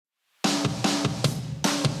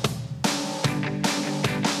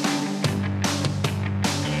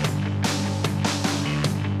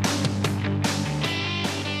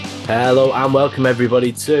Hello and welcome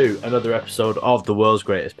everybody to another episode of the world's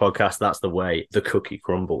greatest podcast. That's the way the cookie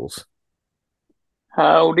crumbles.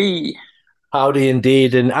 Howdy. Howdy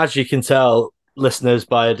indeed. And as you can tell, listeners,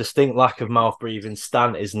 by a distinct lack of mouth breathing,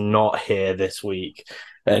 Stan is not here this week.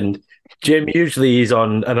 And Jim, usually he's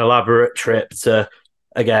on an elaborate trip to,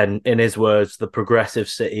 again, in his words, the progressive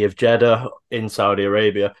city of Jeddah in Saudi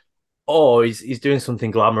Arabia. Or he's doing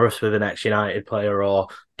something glamorous with an ex-United player or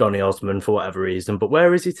Donny Osmond for whatever reason. But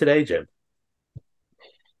where is he today, Jim?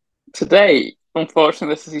 Today,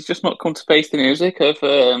 unfortunately, he's just not come to face the music of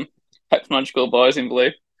Pep's Magical Boys in Blue.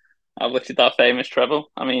 I've lifted that famous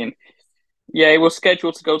treble. I mean, yeah, he was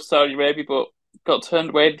scheduled to go to Saudi Arabia, but got turned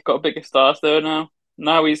away. They've got bigger stars there now.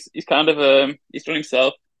 Now he's kind of he's done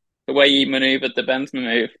himself the way he manoeuvred the Benzema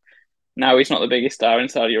move. Now he's not the biggest star in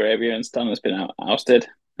Saudi Arabia, and Stan has been ousted.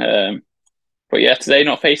 But yeah, today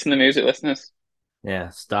not facing the music, listeners. Yeah,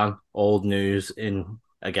 Stan, old news in,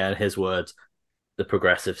 again, his words, the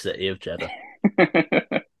progressive city of Jeddah.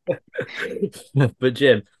 But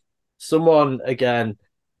Jim, someone, again,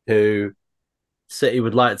 who City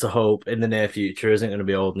would like to hope in the near future isn't going to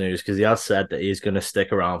be old news because he has said that he's going to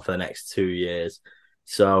stick around for the next 2 years.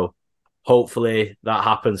 So hopefully that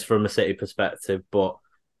happens from a City perspective. But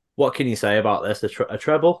what can you say about this? A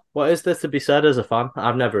treble? What is there to be said as a fan?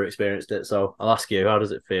 I've never experienced it, so I'll ask you, how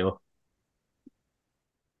does it feel?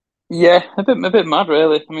 Yeah, a bit mad,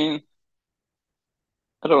 really. I mean,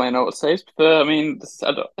 I don't really know what to say. But I mean,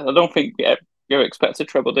 I don't think you expect a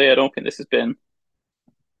treble, do you? I don't think this has been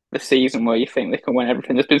the season where you think they can win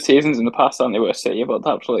everything. There's been seasons in the past, and they were City, but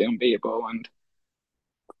absolutely unbeatable. And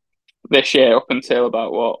this year, up until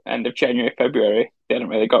about end of January, February, they hadn't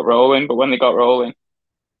really got rolling. But when they got rolling,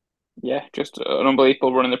 yeah, just an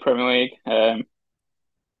unbelievable run in the Premier League.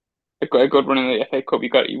 A good run in the FA Cup.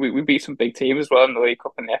 We beat some big teams as well in the League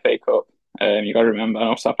Cup and the FA Cup. You got to remember, I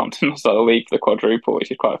know Southampton lost the league for the quadruple, which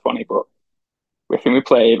is quite funny. But I think we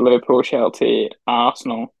played Liverpool, Chelsea,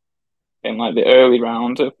 Arsenal in like the early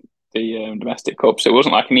rounds of the domestic cup. So it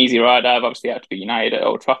wasn't like an easy ride. I've obviously had to be United at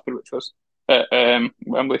Old Trafford, which was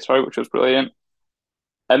Wembley, sorry, which was brilliant.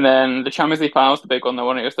 And then the Champions League final was the big one. The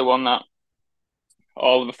one it was the one that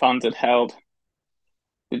all of the fans had held.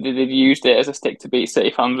 They'd used it as a stick to beat City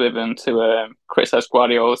fans with and to criticise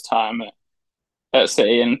Guardiola's time at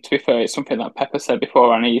City. And to be fair, it's something that Pepper said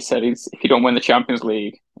before, and he said if you don't win the Champions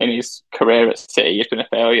League in his career at City, he's been a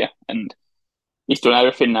failure. And he's done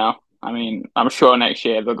everything now. I mean, I'm sure next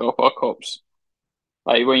year they'll go for cups.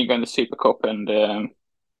 Like when you go in the Super Cup and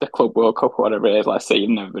the Club World Cup or whatever it is, like say you've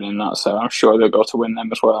never been in that, so I'm sure they'll go to win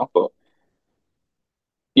them as well. But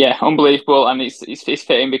yeah, unbelievable, and it's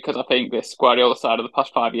fitting because I think this Guardiola side of the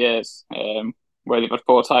past 5 years, where they've had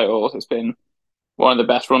 4 titles, it's been one of the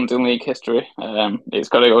best runs in league history. It's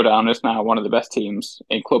got to go down as now one of the best teams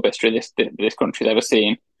in club history this country's ever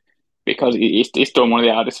seen because he's done one of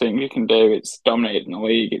the hardest things you can do. It's dominated in the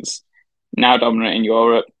league. It's now dominating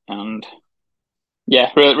Europe, and yeah,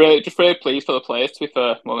 really, just really pleased for the players. To be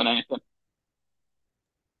fair, more than anything.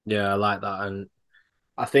 Yeah, I like that. And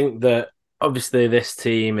I think that obviously this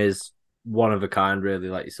team is one of a kind, really.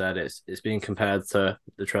 Like you said, it's being compared to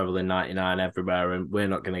the treble in '99 everywhere, and we're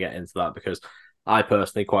not going to get into that because I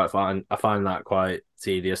personally I find that quite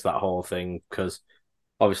tedious, that whole thing, because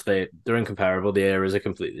obviously they're incomparable. The eras are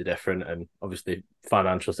completely different, and obviously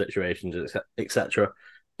financial situations, etc.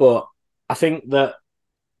 But I think that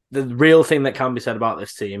the real thing that can be said about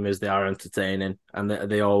this team is they are entertaining, and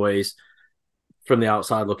they always from the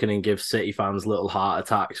outside looking in give City fans little heart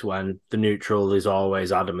attacks when the neutral is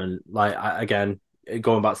always adamant. Like again,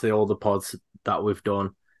 going back to the older pods that we've done,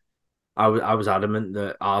 I was adamant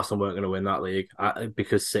that Arsenal weren't going to win that league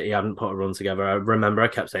because City hadn't put a run together. I remember I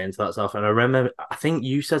kept saying to that stuff, and I remember I think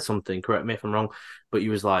you said something. Correct me if I'm wrong, but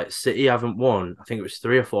you was like City haven't won. I think it was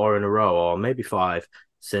 3 or 4 in a row, or maybe 5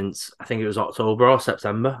 since I think it was October or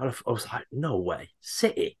September. And I was like, no way,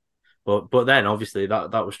 City. But then obviously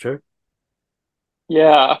that was true.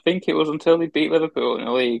 Yeah, I think it was until they beat Liverpool in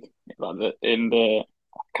the league, in the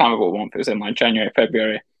I can't remember what month it was in, like January,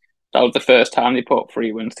 February. That was the first time they put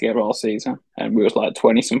 3 wins together all season, and we was like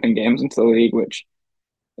 20 something games into the league, which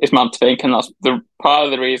is mad to think. And that's the part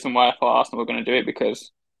of the reason why I thought Arsenal were going to do it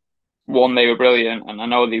because one, they were brilliant, and I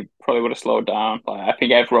know they probably would have slowed down. Like I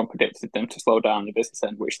think everyone predicted them to slow down the business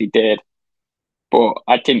end, which they did. But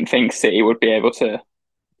I didn't think City would be able to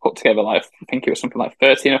put together like I think it was something like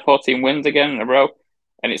 13 or 14 wins again in a row.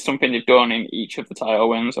 And it's something they've done in each of the title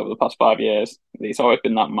wins over the past 5 years. It's always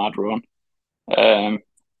been that mad run. Um,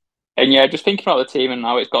 and yeah, just thinking about the team and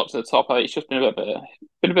how it's got to the top, it's just been a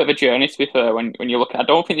bit of a journey. To be fair, when you look, I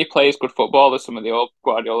don't think they play as good football as some of the old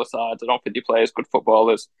Guardiola sides. I don't think they play as good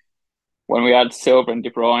football as when we had Silva and De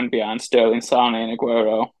Bruyne behind Sterling, Sane, and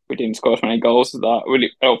Aguero, we didn't score as many goals as that.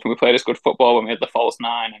 I don't think we played as good football when we had the false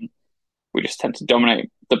nine, and we just tend to dominate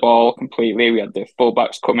the ball completely. We had the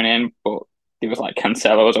fullbacks coming in, but there was like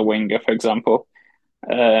Cancelo as a winger, for example.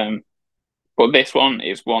 Um, but this one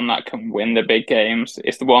is one that can win the big games.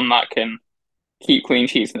 It's the one that can keep clean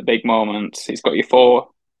sheets in the big moments. It's got your four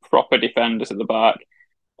proper defenders at the back,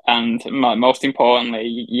 and most importantly,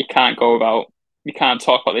 you can't go without. You can't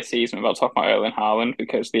talk about this season without talking about Erling Haaland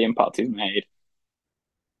because the impact he's made.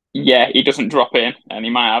 Yeah, he doesn't drop in, and he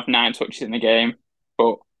might have 9 touches in the game,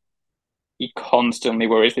 but he constantly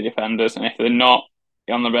worries the defenders, and if they're not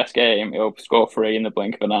on the best game, he'll score three in the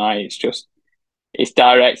blink of an eye. It's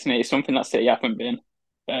direct, and it's something that City haven't been.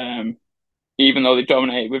 Um, Even though they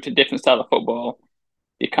dominate with a different style of football,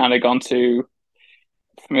 they've kind of gone to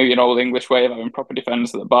maybe an old English way of having proper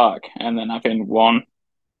defenders at the back and then having one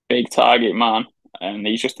big target man, and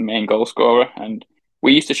he's just the main goal scorer. And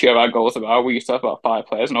we used to share our goals about. We used to have about 5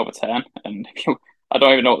 players and over 10. And I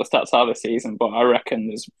don't even know what the stats are this season, but I reckon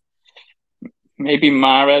there's maybe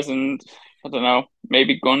Mahrez and I don't know,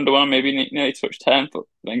 maybe Gundogan, maybe nearly touched 10, but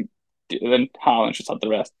then Haaland just had the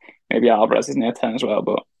rest. Maybe Alvarez is near 10 as well.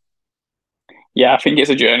 But yeah, I think it's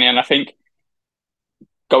a journey, and I think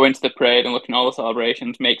going to the parade and looking at all the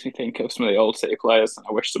celebrations makes me think of some of the old City players.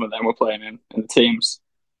 I wish some of them were playing in the teams.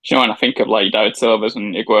 You know, when I think of like David Silvas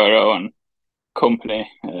and Aguero and company,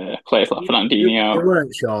 players like They Fernandinho.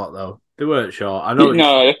 weren't short though. They weren't short. I know what you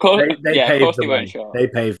No, of course, mean. They yeah, of paved course the they weren't way. sure. They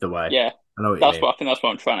paved the way. Yeah, I know what you mean. I think that's what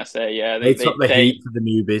I'm trying to say. Yeah, They took the heat for the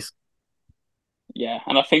newbies. yeah,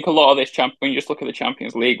 and I think a lot of this when you just look at the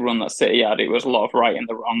Champions League run that City had, it was a lot of righting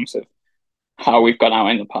the wrongs of how we've gone out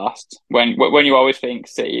in the past. When you always think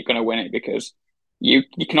City are going to win it because you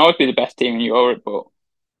can always be the best team in Europe, but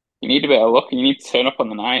you need a bit of luck and you need to turn up on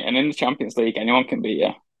the night. And in the Champions League, anyone can beat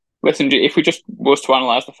you. Listen, if we just was to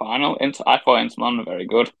analyse the final, I thought Inter Milan were very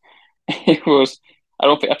good. It was.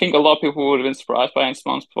 I think a lot of people would have been surprised by Inter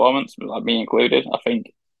Milan's performance, like me included. I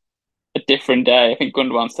think a different day. I think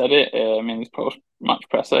Gundogan said it in his post-match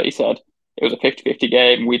presser. He said it was a 50-50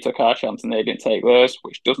 game. We took our chance and they didn't take theirs,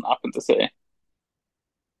 which doesn't happen to City.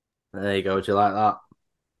 There you go. Do you like that?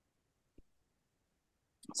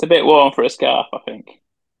 It's a bit warm for a scarf, I think.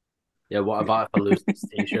 Yeah. What about if I lose this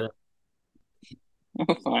t-shirt?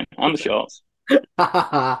 Fine, and the shorts.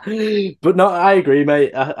 But no, I agree,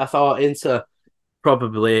 mate. I thought Inter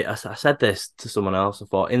probably. I said this to someone else. I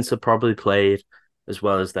thought Inter probably played as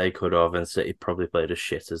well as they could have, and City probably played as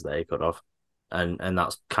shit as they could have, and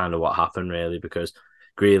that's kind of what happened really because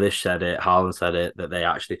Grealish said it, Haaland said it that they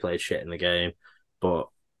actually played shit in the game, but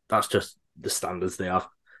that's just the standards they have.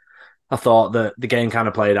 I thought that the game kind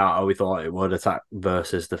of played out how we thought it would, attack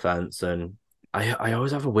versus defense, and I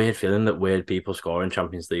always have a weird feeling that weird people score in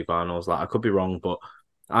Champions League finals. Like I could be wrong, but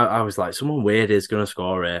I was like, someone weird is going to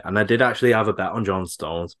score it, and I did actually have a bet on John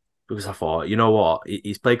Stones because I thought, you know what,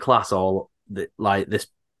 he's played class all like this.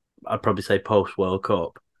 I'd probably say post World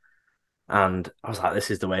Cup, and I was like,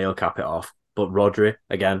 this is the way he'll cap it off. But Rodri,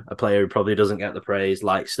 again, a player who probably doesn't get the praise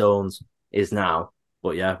like Stones is now,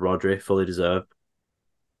 but yeah, Rodri fully deserved.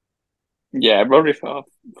 Yeah, Rodri for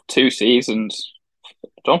 2 seasons. I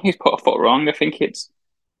don't think he's put a foot wrong. I think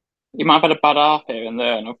he might have had a bad half here and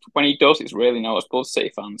there, and when he does, it's really noticeable to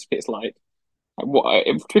City fans. It's like what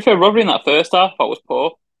to be fair, Rodri in that first half I thought was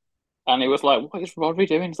poor, and it was like, what is Rodri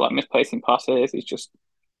doing? He's like misplacing passes. He's just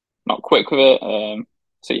not quick with it.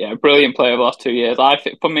 So yeah, brilliant player the last 2 years. I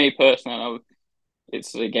think for me personally, I know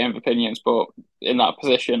it's a game of opinions, but in that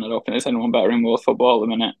position, I don't think there's anyone better in world football at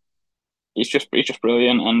the minute. He's just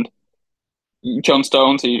brilliant, and John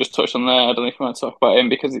Stones, who you just touched on there. I don't know if you want to talk about him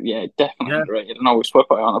because yeah, definitely Yeah, underrated. I know we've spoken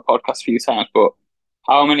about it on the podcast a few times, but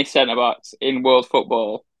how many centre backs in world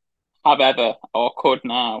football have ever or could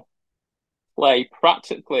now play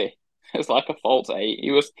practically as like a false eight?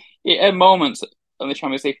 At moments in the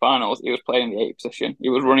Champions League finals, he was playing in the eight position. He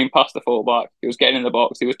was running past the fullback. He was getting in the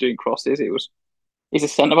box. He was doing crosses. He's a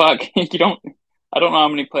centre back. I don't know how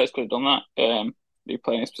many players could have done that. Be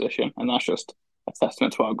playing his position, and that's just a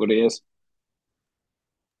testament to how good he is.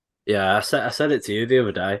 yeah. I said it to you the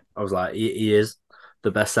other day. I was like, he is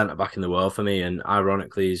the best centre back in the world for me, and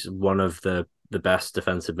ironically, he's one of the best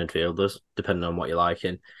defensive midfielders, depending on what you like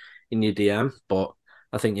in your DM. But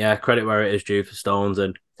I think yeah, credit where it is due for Stones.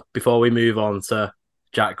 And before we move on to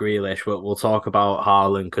Jack Grealish, we'll talk about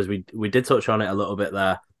Haaland because we did touch on it a little bit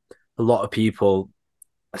there. A lot of people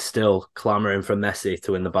are still clamoring for Messi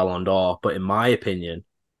to win the Ballon d'Or, but in my opinion,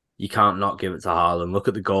 you can't not give it to Haaland. Look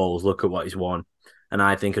at the goals, look at what he's won. And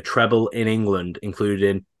I think a treble in England,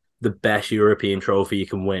 including the best European trophy you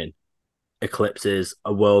can win, eclipses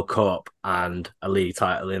a World Cup and a league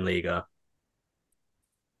title in Liga.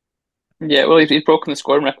 Yeah, well, he's broken the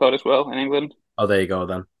scoring record as well in England. Oh, there you go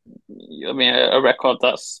then. I mean, a record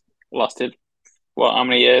that's lasted what, how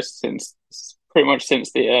many years since pretty much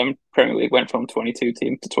since the Premier League went from 22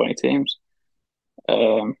 teams to 20 teams.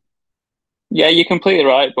 Um, yeah, you're completely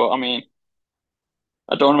right, but I mean,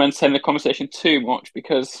 I don't want to entertain the conversation too much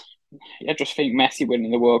because I just think Messi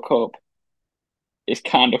winning the World Cup is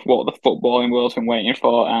kind of what the footballing world's been waiting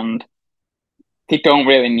for, and they don't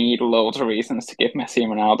really need loads of reasons to give Messi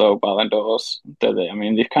and Ronaldo Ballon d'Ors, do they? I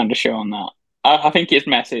mean, they've kind of shown that. I think it's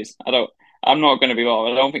Messi's. I don't. I'm not going to be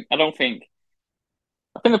bothered. I don't think.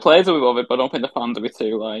 I think the players will be bothered, but I don't think the fans will be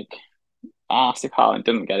too like asked if Haaland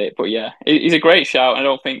didn't get it. But yeah, he's a great shout. I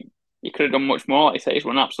don't think he could have done much more. Like I say, he's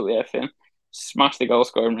won absolutely everything. Smashed the goal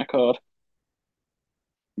scoring record.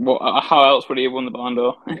 What? How else would he have won the Ballon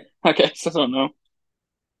d'Or? I guess I don't know.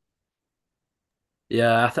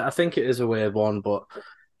 Yeah, I think it is a weird one, but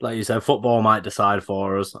like you said, football might decide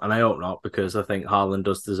for us, and I hope not because I think Haaland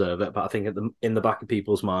does deserve it. But I think in the back of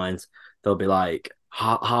people's minds, they'll be like,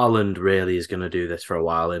 Haaland really is going to do this for a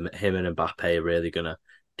while. Him and Mbappe are really going to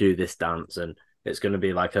do this dance, and it's going to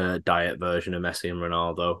be like a diet version of Messi and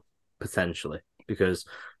Ronaldo potentially because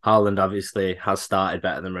Haaland obviously has started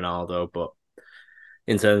better than Ronaldo, but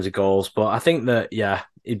in terms of goals. But I think that yeah,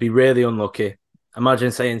 he'd be really unlucky.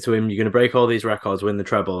 Imagine saying to him, "You're going to break all these records, win the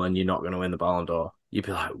treble, and you're not going to win the Ballon d'Or." You'd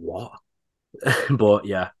be like, "What?" But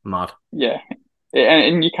yeah, mad. Yeah,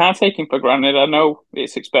 and you can't take him for granted. I know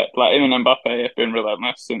it's expect like him and Mbappe have been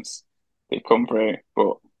relentless since they've come through,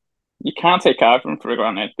 but you can't take either of them for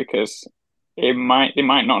granted because they might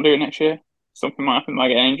not do it next year. Something might happen, might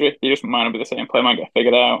get injured. They just might not be the same player, might get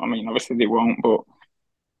figured out. I mean, obviously they won't, but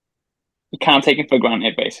you can't take him for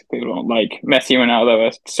granted. Basically, like Messi and Ronaldo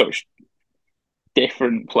are such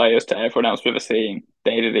different players to everyone else we've ever seen.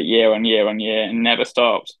 They did it year on year on year and never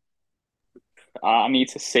stopped. I need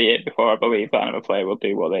to see it before I believe that another player will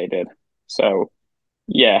do what they did. So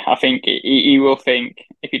yeah, I think he will think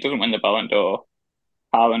if he doesn't win the Ballon d'Or,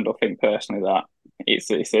 Haaland will think personally that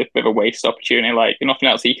it's a bit of a waste opportunity. Like nothing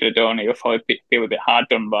else he could have done, he'll probably feel a bit hard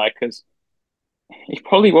done by because he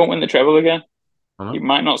probably won't win the treble again. I He know.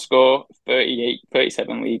 might not score 38,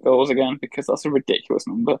 37 league goals again because that's a ridiculous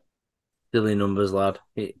number. Silly numbers, lad.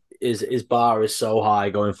 His bar is so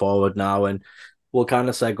high going forward now, and we'll kind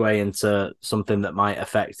of segue into something that might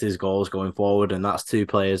affect his goals going forward, and that's two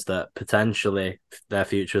players that potentially their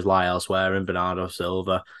futures lie elsewhere in Bernardo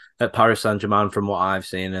Silva at Paris Saint-Germain, from what I've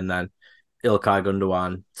seen, and then Ilkay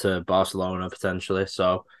Gundogan to Barcelona potentially.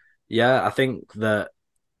 So, yeah, I think that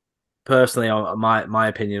personally, on my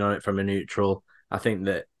opinion on it from a neutral, I think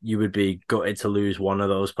that you would be gutted to lose one of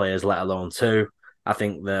those players, let alone two. I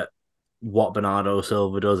think that what Bernardo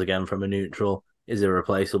Silva does again from a neutral is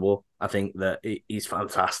irreplaceable. I think that he's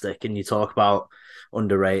fantastic, and you talk about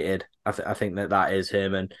underrated. I think that that is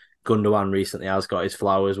him, and Gundogan recently has got his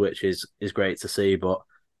flowers, which is great to see. But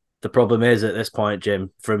the problem is at this point,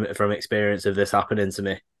 Jim, from experience of this happening to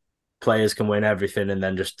me, players can win everything and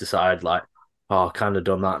then just decide like, oh, kind of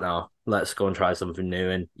done that now. Let's go and try something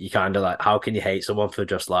new. And you kind of like, how can you hate someone for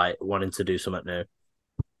just like wanting to do something new?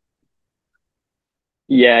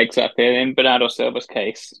 Yeah, exactly. In Bernardo Silva's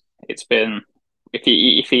case, it's been if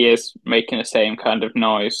he is making the same kind of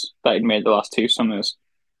noise that he'd made the last two summers,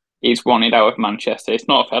 he's wanted out of Manchester. It's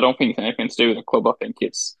not. I don't think it's anything to do with the club. I think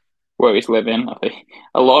it's where he's living. I think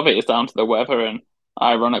a lot of it is down to the weather, and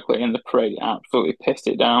ironically, in the parade, absolutely pissed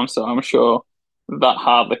it down. So I'm sure that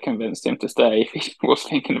hardly convinced him to stay if he was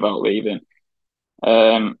thinking about leaving.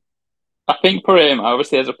 Um, I think for him,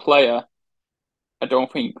 obviously as a player, I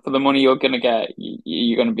don't think for the money you're gonna get,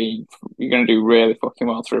 you're gonna do really fucking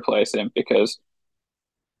well to replace him because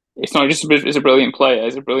it's not just he's a brilliant player,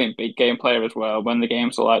 he's a brilliant big game player as well. When the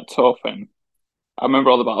games are like tough, and I remember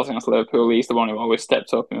all the battles against Liverpool, he's the one who always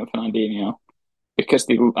stepped up in Fernandinho because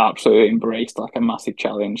they absolutely embraced like a massive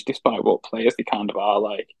challenge, despite what players they kind of are.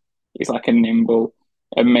 Like he's like a nimble,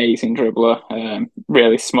 amazing dribbler,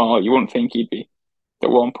 really small. You wouldn't think he'd be the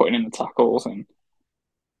one putting in the tackles, and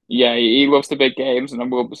yeah, he loves the big games, and I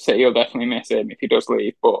will say he'll definitely miss him if he does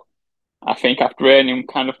leave. But I think after him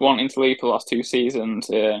kind of wanting to leave for the last two seasons,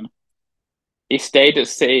 he stayed at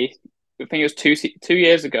City. I think it was 2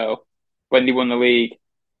 years ago when they won the league.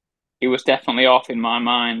 He was definitely off in my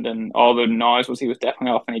mind, and all the noise was he was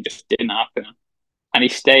definitely off, and he just didn't happen. And he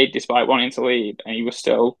stayed despite wanting to leave, and he was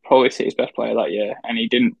still probably City's best player that year, and he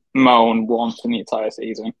didn't moan once in the entire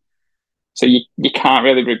season. So you can't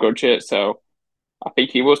really begrudge it. So I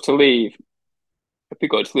think he was to leave. It'd be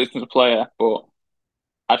good to lose him as a player, but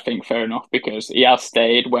I think fair enough because he has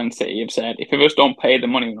stayed when City have said, if you just don't pay the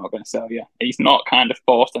money, we're not going to sell you. He's not kind of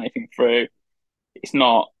forced anything through. It's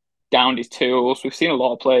not downed his tools. We've seen a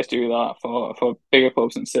lot of players do that for bigger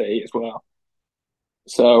clubs than City as well.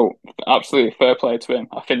 So absolutely fair play to him.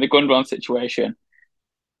 I think the Gundogan situation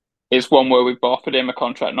is one where we've offered him a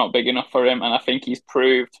contract not big enough for him, and I think he's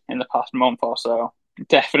proved in the past month or so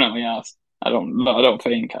definitely has. I don't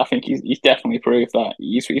think. I think he's definitely proved that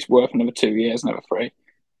he's worth another 2 years, never three.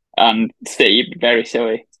 And City would be very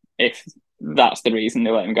silly if that's the reason they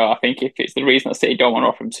let him go. I think if it's the reason that City don't want to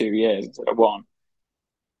offer him 2 years instead of one,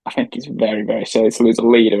 I think it's very, very silly to lose a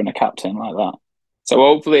leader and a captain like that. So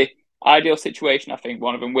hopefully, ideal situation. I think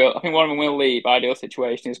one of them will. I think one of them will leave. Ideal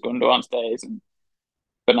situation is Gundogan stays and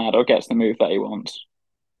Bernardo gets the move that he wants.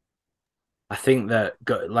 I think that,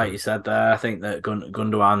 like you said there, I think that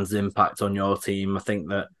Gundogan's impact on your team, I think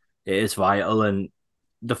that it is vital, and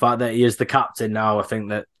the fact that he is the captain now, I think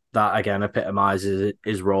that that again epitomizes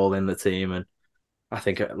his role in the team. And I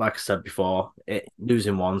think, like I said before,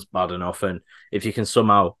 losing one's bad enough, and if you can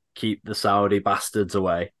somehow keep the Saudi bastards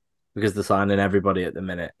away, because they're signing everybody at the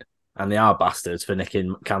minute, and they are bastards for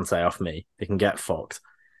nicking Kante off me, they can get fucked.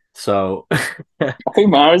 So, I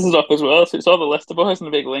think Mahrez is off as well, so it's all the Leicester boys in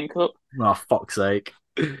the big link up. oh fuck's sake,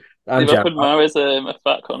 and They've Gerrard offered Mahrez a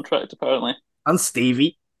fat contract apparently. and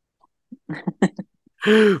Stevie.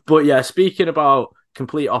 But yeah, speaking about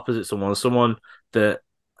complete opposite someone that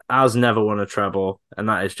has never won a treble, and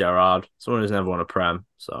that is Gerrard. Someone who's never won a prem.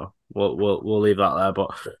 So we'll leave that there. But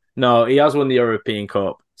no, he has won the European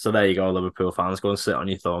Cup. So there you go, Liverpool fans. Go and sit on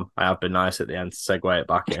your thumb. I have been nice at the end to segue it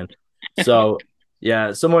back in. So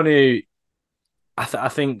yeah, someone who I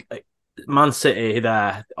think Man City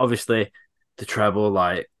there, obviously the treble,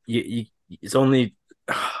 like it's only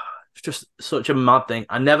it's just such a mad thing.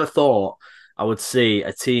 I never thought I would see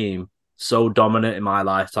a team so dominant in my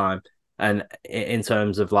lifetime, and in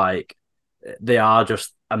terms of like they are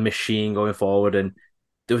just a machine going forward. And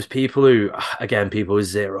there was people who, again, people with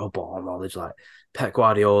zero ball knowledge, like Pep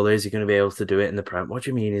Guardiola, is he going to be able to do it in the Prem? What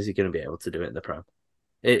do you mean? Is he going to be able to do it in the Prem?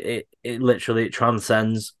 It literally it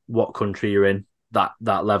transcends what country you're in. That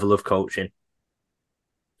level of coaching.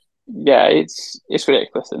 Yeah, it's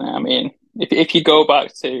ridiculous, isn't it? I mean, if you go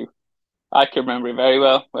back to, I can remember it very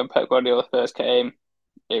well when Pep Guardiola first came.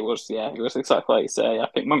 It was exactly like you say. I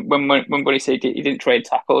think when he said he didn't trade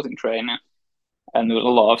tackles in training, and there was a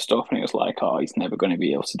lot of stuff, and it was like, oh, he's never going to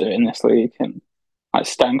be able to do it in this league, and like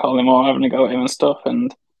Stan Collymore having a go at him and stuff,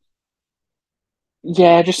 and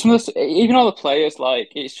yeah, just some of the, even all the players,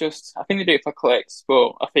 like it's just I think they do it for clicks,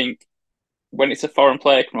 but I think when it's a foreign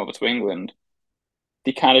player coming over to England,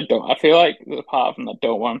 they kind of don't. I feel like there's a part of them that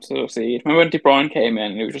don't want to succeed. Remember when De Bruyne came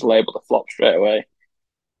in and he was just labelled a flop straight away?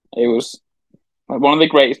 It was like one of the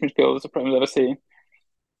greatest midfielders the Premier's ever seen.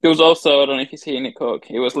 There was also, I don't know if you've seen it, Cook.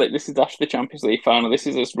 It was like this is after the Champions League final. This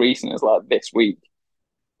is as recent as like this week.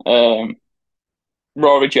 Um,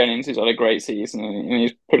 Rory Jennings has had a great season in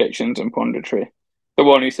his predictions and punditry. The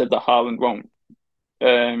one who said that Haaland won't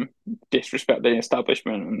um, disrespect the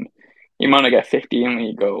establishment and he might not get 15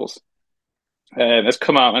 league goals. Has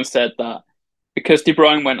come out and said that because De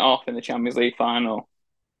Bruyne went off in the Champions League final,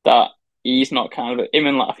 that he's not kind of him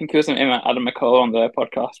and like, I think it was him and Adam McCall on their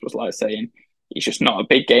podcast was like saying he's just not a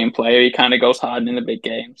big game player. He kind of goes hard in the big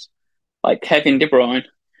games, like Kevin De Bruyne.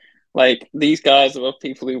 Like these guys are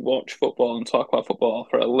people who watch football and talk about football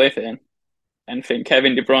for a living, and think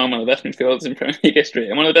Kevin De Bruyne, one of the best midfielders in Premier League history,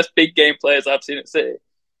 and one of the best big game players I've seen at City,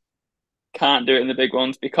 can't do it in the big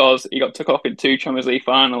ones because he got took off in two Champions League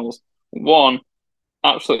finals. One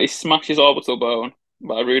absolutely smashes orbital bone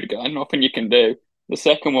by Rudiger, nothing you can do. The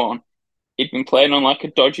second one, he'd been playing on like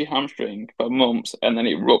a dodgy hamstring for months and then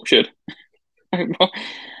it ruptured.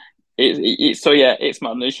 So yeah, it's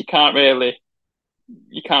madness. You can't really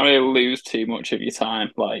lose too much of your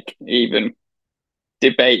time, like even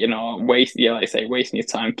debating or like I say, wasting your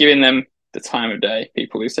time, giving them the time of day.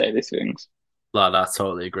 People who say these things. Like I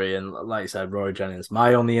totally agree. And like you said, Rory Jennings.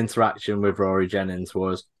 My only interaction with Rory Jennings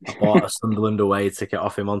was I bought a Sunderland away ticket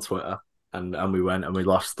off him on Twitter, and we went and we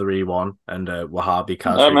lost 3-1, and Wahhabi I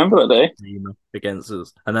Kazri remember that day. against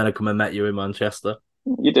us. And then I come and met you in Manchester.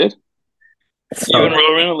 You did. You and So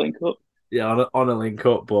Rory in a link up. yeah, on a link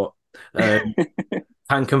up, but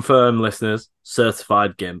can confirm, listeners,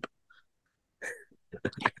 certified gimp.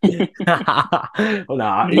 Well,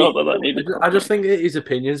 nah, Not that that needed I just confirming. think his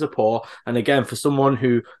opinions are poor. And again, for someone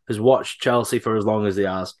who has watched Chelsea for as long as he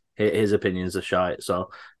has, his opinions are shite. So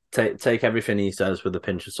take everything he says with a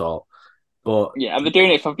pinch of salt. But Yeah, they're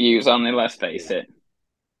doing it for views, aren't they? Let's face yeah, it.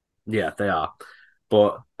 yeah, they are.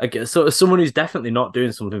 But I guess so. As someone who's definitely not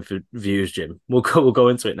doing something for views, Jim, we'll go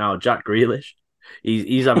into it now. Jack Grealish,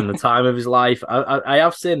 he's having the time of his life. I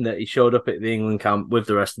have seen that he showed up at the England camp with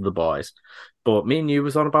the rest of the boys, but me and you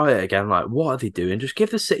was on about it again. Like, what are they doing? Just give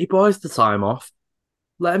the City boys the time off.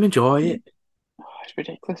 Let them enjoy it. It's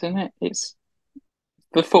ridiculous, isn't it? It's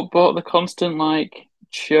the football, the constant like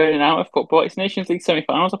churning out of football. It's Nations League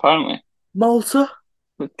semi-finals apparently. Malta,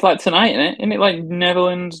 It's like tonight, isn't it? Isn't it like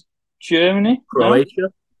Netherlands, Germany? No, Croatia,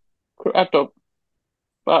 I don't.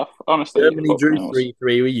 But honestly, Germany fuck drew knows.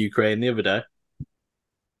 3-3 with Ukraine the other day.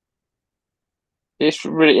 It's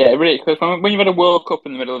really yeah, ridiculous. When you've had a World Cup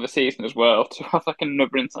in the middle of the season as well, to have like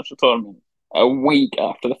another international tournament a week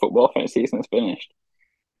after the football season is finished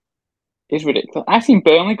is ridiculous. I seen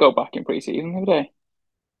Burnley go back in pre-season the other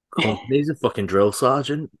Company's a fucking drill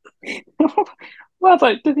sergeant. day. Well, it's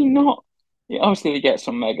like, did he not? Yeah, obviously, they get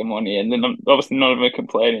some mega money, and then obviously none of them are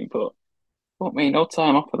complaining. But what me, no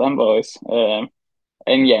time off for them boys.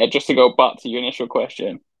 And yeah, just to go back to your initial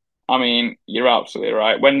question, I mean, you're absolutely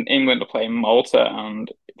right. When England are playing Malta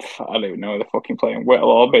and I don't even know they're fucking playing Whittle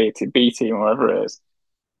or B team or whatever it is,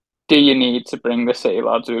 do you need to bring the City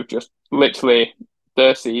lads who have just literally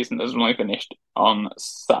their season has only finished on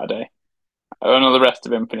Saturday? I know the rest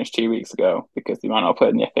of them finished 2 weeks ago because they might not have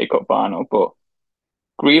played in the FA Cup final, but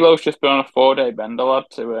Grelo's just been on a 4 day bender, lad,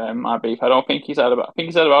 to my beef. I don't think he's had about I think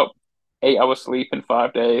he's had about 8 hours sleep in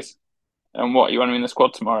 5 days. And what, you want him in the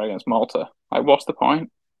squad tomorrow against Malta? Like, what's the point?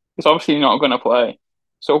 He's obviously not going to play.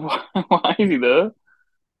 So why is he there?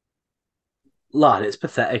 Lad, it's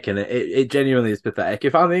pathetic, and it genuinely is pathetic.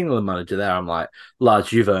 If I'm the England manager there, I'm like,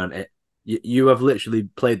 lads, you've earned it. You have literally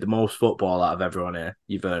played the most football out of everyone here.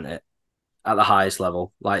 You've earned it at the highest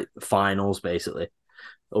level, like finals, basically,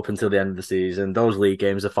 up until the end of the season. Those league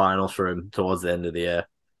games are finals for him towards the end of the year.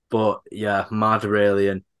 But yeah, mad really,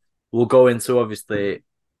 and we'll go into obviously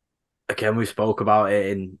again. We spoke about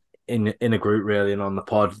it in a group really, and on the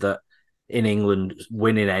pod that in England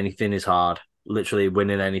winning anything is hard. Literally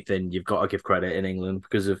winning anything, you've got to give credit in England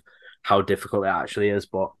because of how difficult it actually is.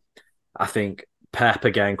 But I think Pep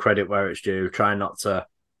again, credit where it's due. Try not to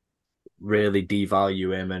really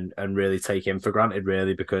devalue him and really take him for granted,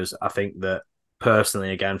 really, because I think that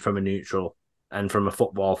personally, again, from a neutral and from a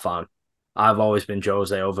football fan, I've always been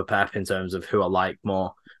Jose over Pep in terms of who I like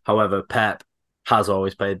more. However, Pep has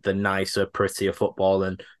always played the nicer, prettier football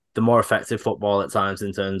and the more effective football at times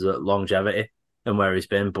in terms of longevity and where he's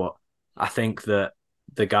been. But I think that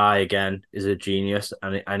the guy again is a genius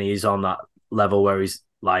and he's on that level where he's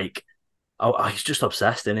like, oh, he's just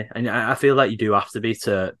obsessed, isn't he? And I feel like you do have to be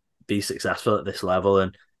to be successful at this level.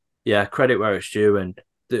 And yeah, credit where it's due. And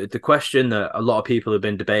the question that a lot of people have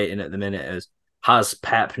been debating at the minute is, has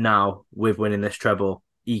Pep now, with winning this treble,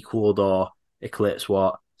 equaled or eclipsed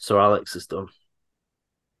what Sir Alex has done?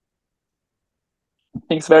 I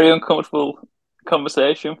think it's a very uncomfortable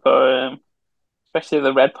conversation for especially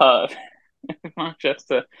the red part of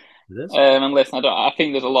Manchester. It is. And listen, I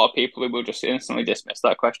think there's a lot of people who will just instantly dismiss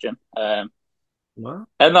that question. Well,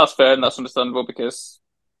 And that's fair and that's understandable because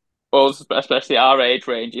us, especially our age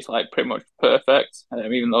range, is like pretty much perfect.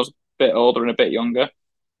 Even those a bit older and a bit younger.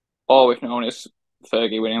 All we've known is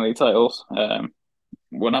Fergie winning league titles.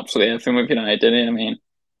 Won absolutely everything with United, didn't he? I mean,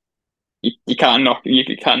 you can't knock him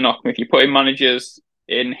if you put in managers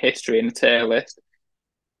in history in the tier list.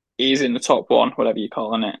 He's in the top one, whatever you're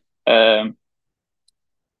calling it.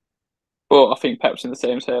 But I think Pep's in the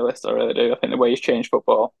same tier list. I really do. I think the way he's changed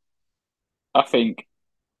football. I think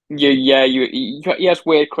he has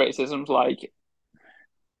weird criticisms like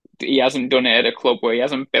he hasn't done it at a club where he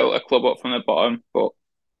hasn't built a club up from the bottom. But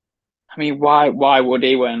I mean, why would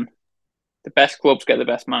he when the best clubs get the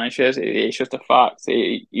best managers? It's just a fact.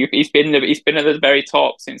 He's been at the very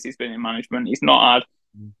top since he's been in management. He's not had.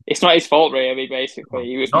 It's not his fault really. Basically,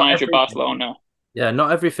 he was not manager of everything. Barcelona. Yeah,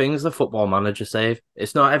 not everything's the football manager save.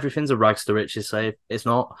 It's not everything's a rags to riches save. It's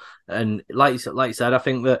not. And like you said, I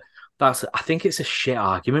think I think it's a shit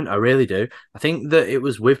argument. I really do. I think that it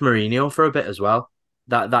was with Mourinho for a bit as well.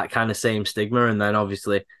 That kind of same stigma, and then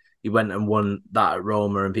obviously he went and won that at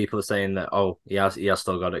Roma, and people are saying that he has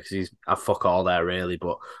still got it because he's a fuck all there really.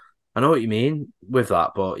 But I know what you mean with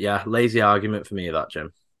that. But yeah, lazy argument for me that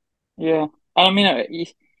Jim. Yeah, and I mean,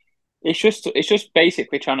 it's just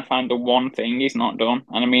basically trying to find the one thing he's not done.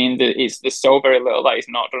 And I mean, there's so very little that he's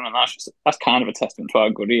not done, and that's kind of a testament to how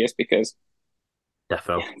good he is because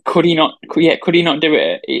Defo. could he not do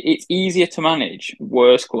it? It's easier to manage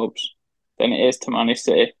worse clubs than it is to manage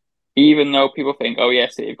City. Even though people think, oh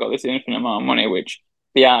yes, City have got this infinite amount of money, which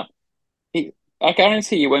they have. I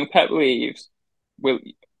guarantee you, when Pep leaves, will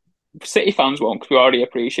City fans won't because we already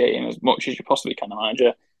appreciate him as much as you possibly can, a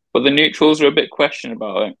manager. But the neutrals are a bit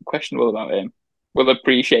questionable about him. Will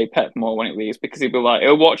appreciate Pep more when he leaves because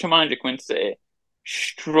he'll watch a manager come into City,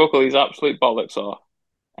 struggle his absolute bollocks off,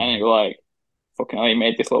 and he'll be like, fucking hell, he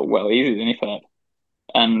made this look well easy, didn't he, Pep?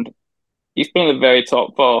 And he's been at the very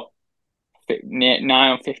top for 9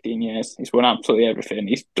 or 15 years. He's won absolutely everything.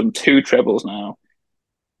 He's done two trebles now.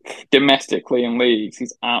 Domestically in leagues,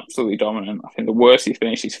 he's absolutely dominant. I think the worst he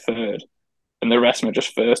finished is third, and the rest are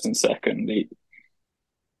just first and second.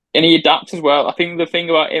 And he adapts as well. I think the thing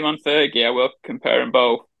about him and Fergie, I will compare them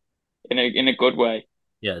both in a good way.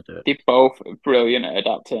 Yeah, do it. They're both brilliant at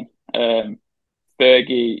adapting.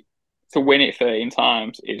 Fergie to win it 13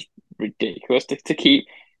 times is ridiculous. To keep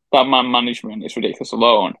that man management is ridiculous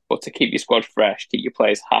alone, but to keep your squad fresh, keep your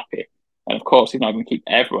players happy, and of course he's not going to keep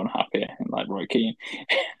everyone happy, like Roy Keane,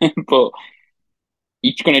 but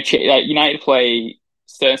he's going to like United play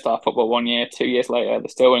certain style football 1 year, 2 years later they're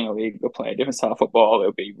still winning the league. They'll play a different style of football.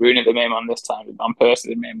 They'll be Rooney the main man this time, Van Persie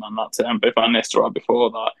the main man that time, but Van Nistelrooy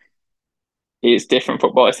before that. It's different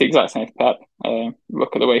football. It's the exact same for Pep.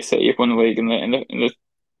 Look at the way City have won the league in the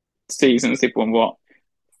seasons. They've won what?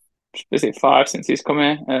 Is it five since he's come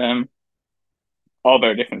here? All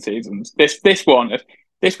very different seasons. This one to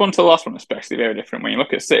the last one especially very different. When you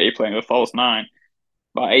look at City playing the false nine,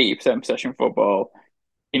 about 80% possession football,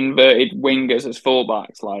 inverted wingers as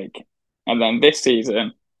fullbacks, and then this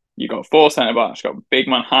season you got four centre backs, got big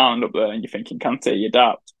man Haaland up there, and you're thinking, can't he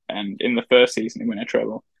adapt? And in the first season, he win a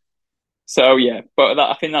treble. So yeah, but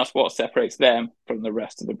I think that's what separates them from the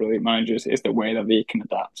rest of the brilliant managers is the way that they can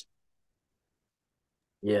adapt.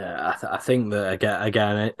 Yeah, I think that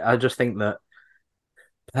again, I just think that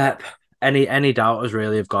Pep, any doubters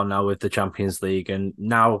really have gone now with the Champions League, and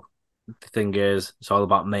now the thing is, it's all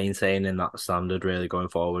about maintaining that standard really going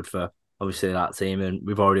forward for obviously that team. And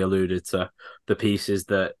we've already alluded to the pieces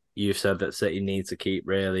that you've said that City need to keep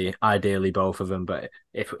really, ideally both of them. But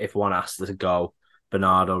if one has to go,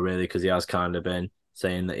 Bernardo really, because he has kind of been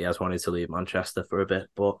saying that he has wanted to leave Manchester for a bit.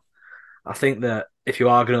 But I think that if you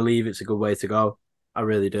are going to leave, it's a good way to go. I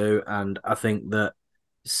really do, and I think that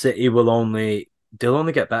City they'll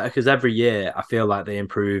only get better because every year I feel like they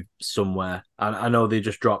improve somewhere. And I know they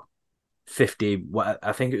just dropped 50. What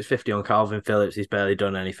I think it was 50 on Calvin Phillips. He's barely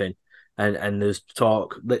done anything, and there's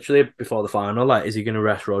talk literally before the final. Like, is he going to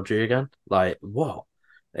rest Rodri again? Like, what?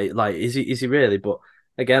 Like, is he really? But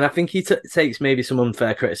again, I think he takes maybe some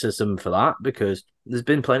unfair criticism for that because there's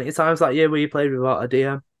been plenty of times that year where he played without a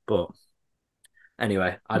DM. But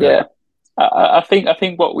anyway, I don't Yeah, know. I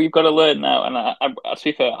think what we've got to learn now, and to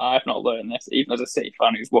be fair, I've not learned this, even as a City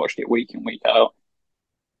fan who's watched it week in week out.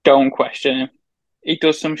 Don't question him. He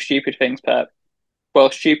does some stupid things, Pep.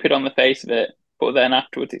 Well, stupid on the face of it, but then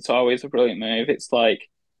afterwards, it's always a brilliant move. It's like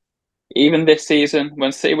even this season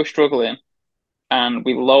when City were struggling and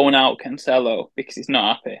we loan out Cancelo because he's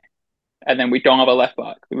not happy, and then we don't have a left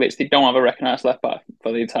back. We literally don't have a recognised left back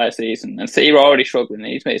for the entire season, and City were already struggling.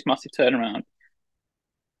 He's made this massive turnaround,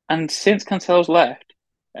 and since Cancelo's left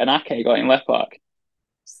and Ake got in left back,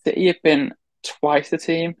 City have been twice the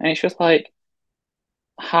team, and it's just like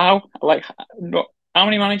how no, how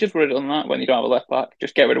many managers would have done that when you don't have a left back?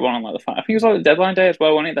 Just get rid of one on like the five. I think it was like the deadline day as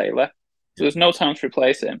well, wasn't it, that he left? So there's no time to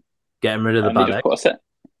replace him, Getting rid of the and they bad just egg. put a set.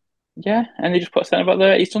 Yeah, and they just put a centre back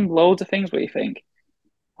there. He's done loads of things where you think,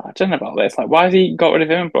 I don't know about this. Like, why has he got rid of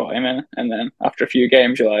him and brought him in? And then after a few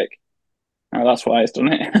games, you're like, oh, that's why he's done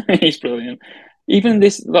it. He's brilliant. Even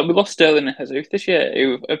this, like, we lost Sterling and Jesus this year,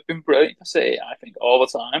 who have been brilliant for City, I think, all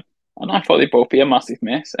the time. And I thought they'd both be a massive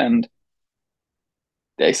miss. And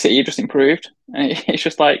they City just improved. And it's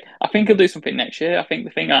just like, I think he'll do something next year. I think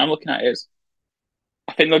the thing I'm looking at is,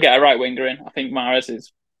 I think they'll get a right winger in. I think Mahrez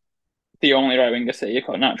is the only right winger City have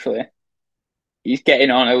got naturally. He's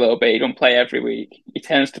getting on a little bit. He don't play every week. He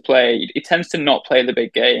tends to play. He tends to not play the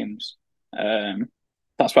big games. Um,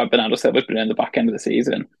 that's why Bernardo Silva's been in the back end of the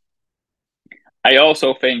season. I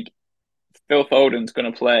also think Phil Foden's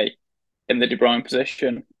going to play in the De Bruyne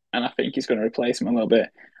position, and I think he's going to replace him a little bit.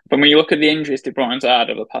 But when you look at the injuries De Bruyne's had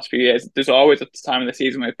over the past few years, there's always a time in the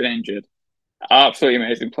season where he's been injured. Absolutely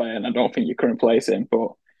amazing player, and I don't think you can replace him.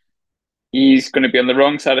 But he's going to be on the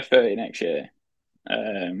wrong side of 30 next year.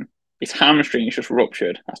 Um, his hamstring is just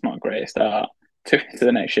ruptured. That's not a great start to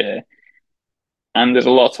the next year. And there's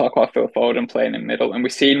a lot of talk about Phil Foden playing in the middle, and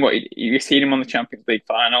we've seen him on the Champions League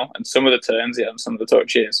final, and some of the turns he had, and some of the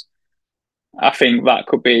touches. I think that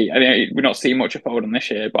could be. I mean, we're not seeing much of Foden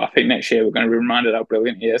this year, but I think next year we're going to be reminded how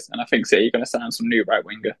brilliant he is, and I think City are going to sign some new right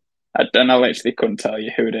winger. I literally couldn't tell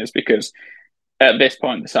you who it is because at this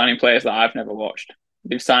point they're signing players that I've never watched.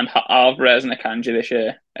 They've signed Alvarez and Akanji this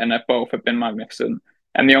year, and they both have been magnificent.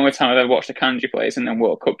 And the only time I've ever watched Akanji play is in the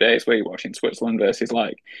World Cup days where you're watching Switzerland versus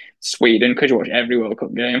like Sweden because you watch every World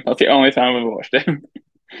Cup game. That's the only time I've ever watched him.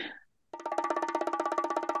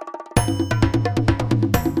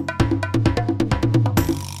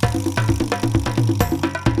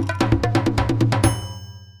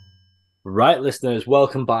 Right, listeners,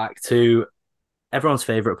 welcome back to everyone's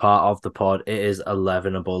favorite part of the pod. It is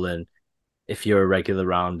 11able, and if you're a regular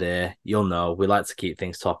round here, you'll know we like to keep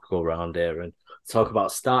things topical around here and talk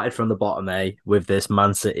about started from the bottom A with this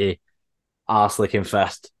Man City arse licking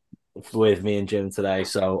fest with me and Jim today.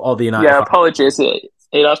 So all the United Yeah, fans, apologies.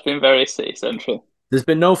 It has been very City central. there's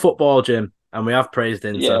been no football, Jim, and we have praised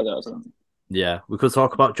Yeah, Inter. that was Yeah, we could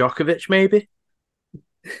talk about Djokovic maybe.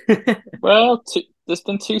 well. There's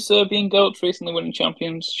been two Serbian goats recently winning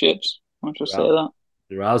championships. I'll just say that.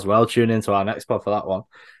 You're as well. Tune into our next pod for that one.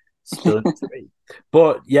 Spilling tea.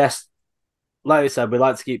 But yes, like I said, we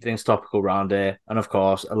like to keep things topical around here. And of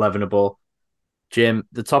course, 11able. Jim,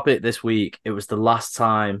 the topic this week, it was the last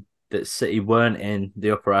time that City weren't in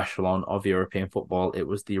the upper echelon of European football. It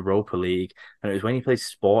was the Europa League. And it was when he played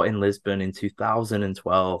Sporting Lisbon in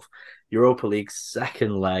 2012. Europa League's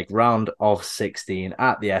second leg, round of 16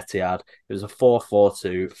 at the Etihad. It was a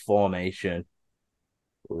 4-4-2 formation.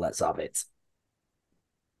 Let's have it.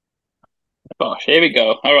 Gosh, here we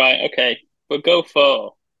go. All right, okay. We'll go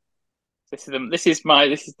for this is going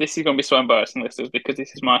to be so embarrassing, listeners, because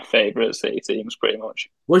this is my favourite City teams pretty much.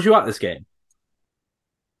 Was you at this game?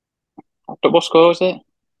 What score is it?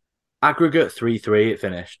 Aggregate 3-3, it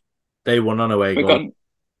finished. They won on away We goal.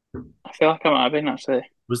 got. I feel like I might have been actually.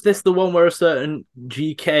 Was this the one where a certain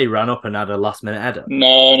GK ran up and had a last minute header?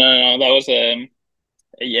 No. That was a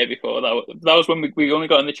year before. That was when we only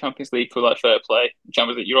got in the Champions League for like fair play,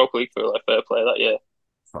 Champions League, Europa League for like fair play that year.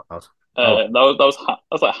 Oh, That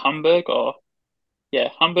was like Hamburg or yeah,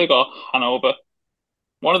 Hamburg or Hanover.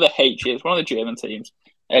 One of the H's, one of the German teams.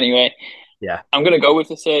 Anyway, yeah, I'm gonna go with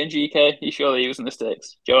the certain GK. He surely was in the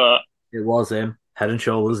sticks. Joe it was him. Head and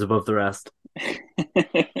shoulders above the rest.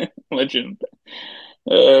 Legend.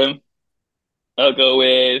 Um, I'll go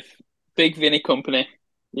with Big Vinny Company.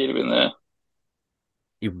 He'd have been there.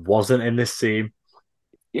 He wasn't in this team.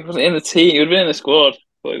 He wasn't in the team. He would have been in the squad,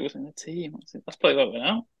 but he wasn't in the team. That's probably that one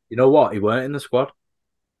out. You know what? He weren't in the squad.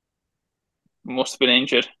 Must have been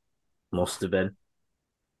injured. Must have been.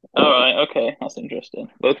 All right, okay, that's interesting.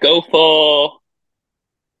 We'll go for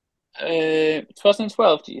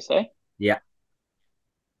 2012. Do you say? Yeah.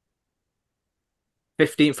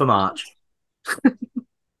 15th of March.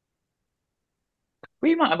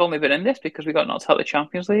 We might have only been in this because we got knocked out of the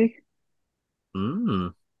Champions League.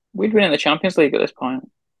 Mm, We'd been in the Champions League at this point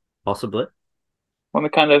possibly. when we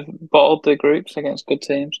kind of bottled the groups against good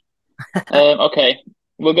teams. Okay,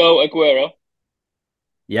 we'll go Aguero.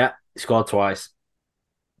 Yeah, he scored twice.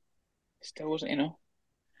 Still wasn't enough.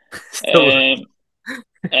 Still Um,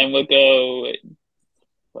 and we'll go.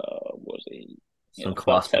 Was he? some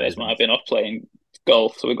class Telles might have presence. been off playing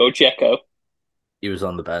golf, so we go Dzeko. He was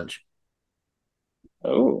on the bench.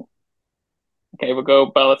 Oh, okay, we'll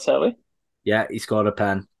go Balotelli. Yeah, he scored a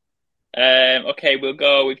pen. Okay, we'll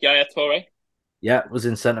go with Yaya Toure. Yeah, was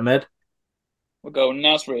in centre mid. We'll go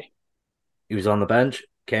Nasri. He was on the bench.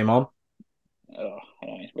 Came on. Oh,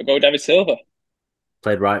 nice. We'll go David Silva.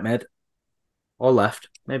 Played right mid or left.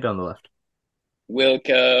 Maybe on the left. We'll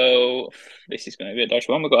go. This is going to be a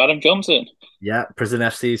dodgy one. We'll go Adam Johnson. Yeah, Prison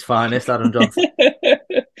FC's finest, Adam Johnson.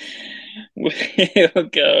 We'll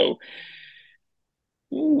go.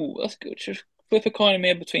 Ooh, that's good. Just flip a coin in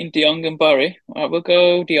here between De Jong and Barry. All right, we'll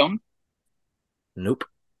go De Jong. Nope.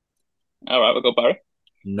 All right, we'll go Barry.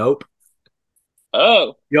 Nope. Oh,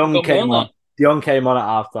 we'll Young go came on. Milner. Young came on at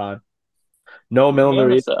halftime. No Milner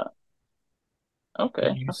Milner either. set. Okay,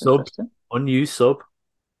 Unused that's sub. interesting. Unused sub.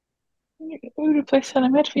 Who would we play centre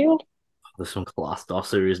midfield? There's some class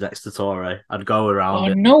Dosser next to Torre. I'd go around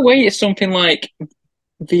Oh, it. no way. It's something like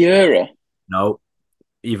Vieira. No,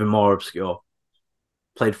 even more obscure.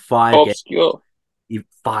 Played 5 games. Obscure.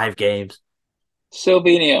 5 games.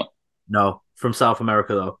 Silvinho. No, from South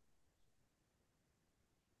America though.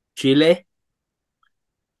 Chile.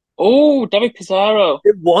 Oh, David Pizarro.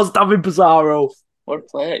 It was David Pizarro. What a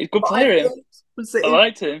player. He's a good Five player, him. games for I City.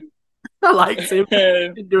 liked him. I liked him.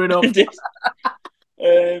 Didn't do enough.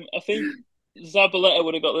 I think Zabaleta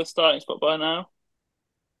would have got the starting spot by now.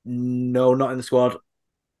 No, not in the squad.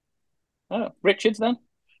 Oh, Richards then.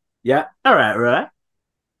 Yeah. All right, right.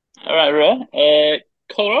 All right, right.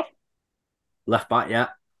 Kolarov. Left back, yeah.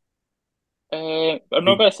 I'm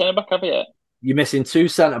not about centre back, have you yet? You're missing 2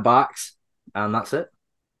 centre backs, and that's it.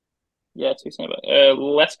 Yeah, two centre back.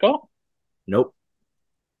 Lescott. Nope.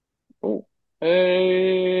 Oh.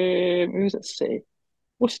 Who's at City?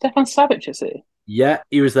 Was Stefan Savic at City? Yeah,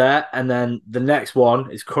 he was there. And then the next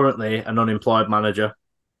one is currently an unemployed manager. An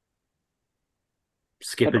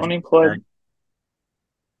Skippered you for the day. unemployed.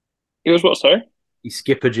 He was what? Sorry, He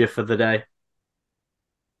skippered you for the day.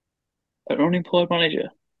 an unemployed manager.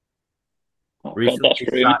 Oh God, Recently that's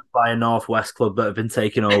screwing me. sacked by a Northwest club that have been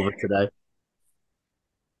taken over today.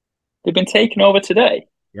 They've been taken over today.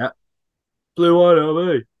 Yeah. Blue one on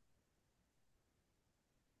me.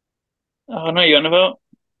 Oh, I know you're on about.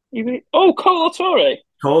 Oh, Colo Torre.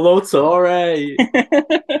 Colo Torre. I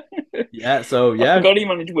Yeah, so yeah, forgot he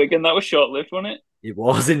managed Wigan. That was short-lived, wasn't it? it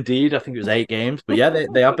was indeed. I think it was 8 games. But yeah,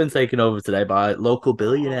 they have been taken over today by local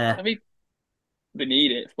billionaire. I mean, they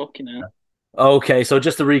need it. Fucking hell. Okay, so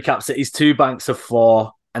just to recap, City's two banks of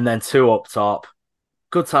four and then two up top.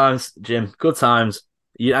 Good times, Jim. Good times.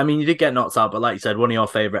 I mean, you did get knocked out, but like you said, one of your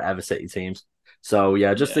favourite ever City teams. So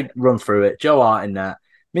yeah, just Yeah. to run through it: Joe Hart in net,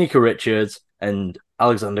 Mika Richards, and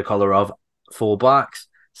Alexander Kolarov full backs.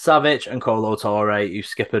 Savic and Colo Torre, who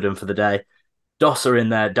skippered him for the day. Dosser in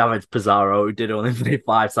there, David Pizarro, who did only play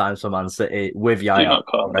 5 times for Man City, with Do Yaya not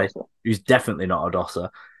call him Toure, Dawson. who's definitely not a Dosser.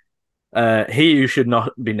 He who should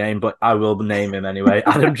not be named, but I will name him anyway.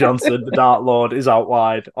 Adam Johnson, the Dark Lord, is out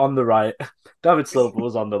wide on the right. David Silva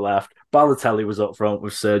was on the left. Balotelli was up front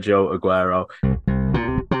with Sergio Aguero.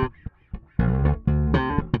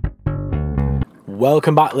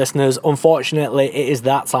 Welcome back, listeners. Unfortunately, it is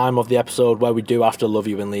that time of the episode where we do have to love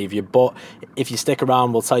you and leave you. But if you stick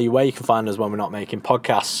around, we'll tell you where you can find us when we're not making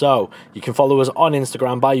podcasts. So you can follow us on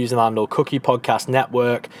Instagram by using the handle Cookie Podcast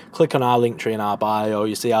Network. Click on our link tree in our bio.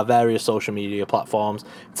 You see our various social media platforms,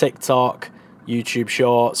 TikTok, YouTube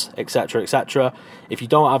Shorts, etc., etc. If you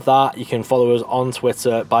don't have that, you can follow us on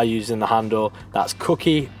Twitter by using the handle that's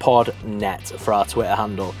CookiePodNet for our Twitter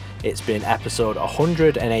handle. It's been episode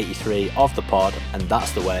 183 of the pod, and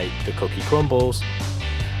that's the way the cookie crumbles.